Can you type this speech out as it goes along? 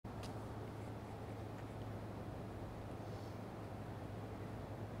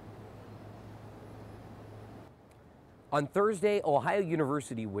On Thursday, Ohio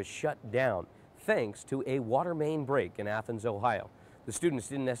University was shut down thanks to a water main break in Athens, Ohio. The students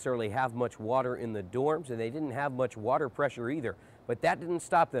didn't necessarily have much water in the dorms, and they didn't have much water pressure either, but that didn't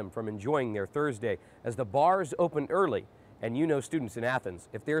stop them from enjoying their Thursday as the bars opened early. And you know students in Athens,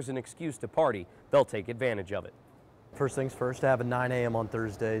 if there's an excuse to party, they'll take advantage of it. First things first, I have a 9 a.m. on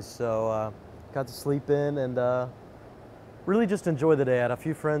Thursdays, so got to sleep in and really just enjoy the day. I had a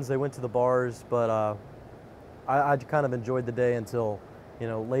few friends, they went to the bars, but I kind of enjoyed the day until,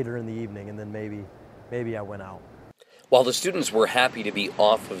 later in the evening, and then maybe I went out. While the students were happy to be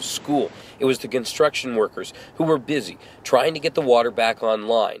off of school, it was the construction workers who were busy trying to get the water back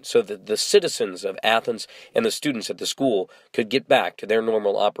online so that the citizens of Athens and the students at the school could get back to their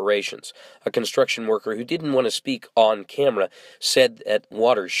normal operations. A construction worker who didn't want to speak on camera said that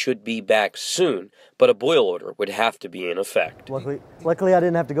water should be back soon, but a boil order would have to be in effect. Luckily I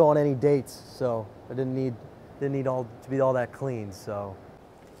didn't have to go on any dates, so I didn't need to be all that clean, so.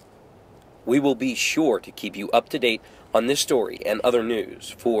 We will be sure to keep you up to date on this story and other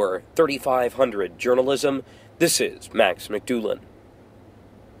news. For 3500 Journalism, this is Max McDulin.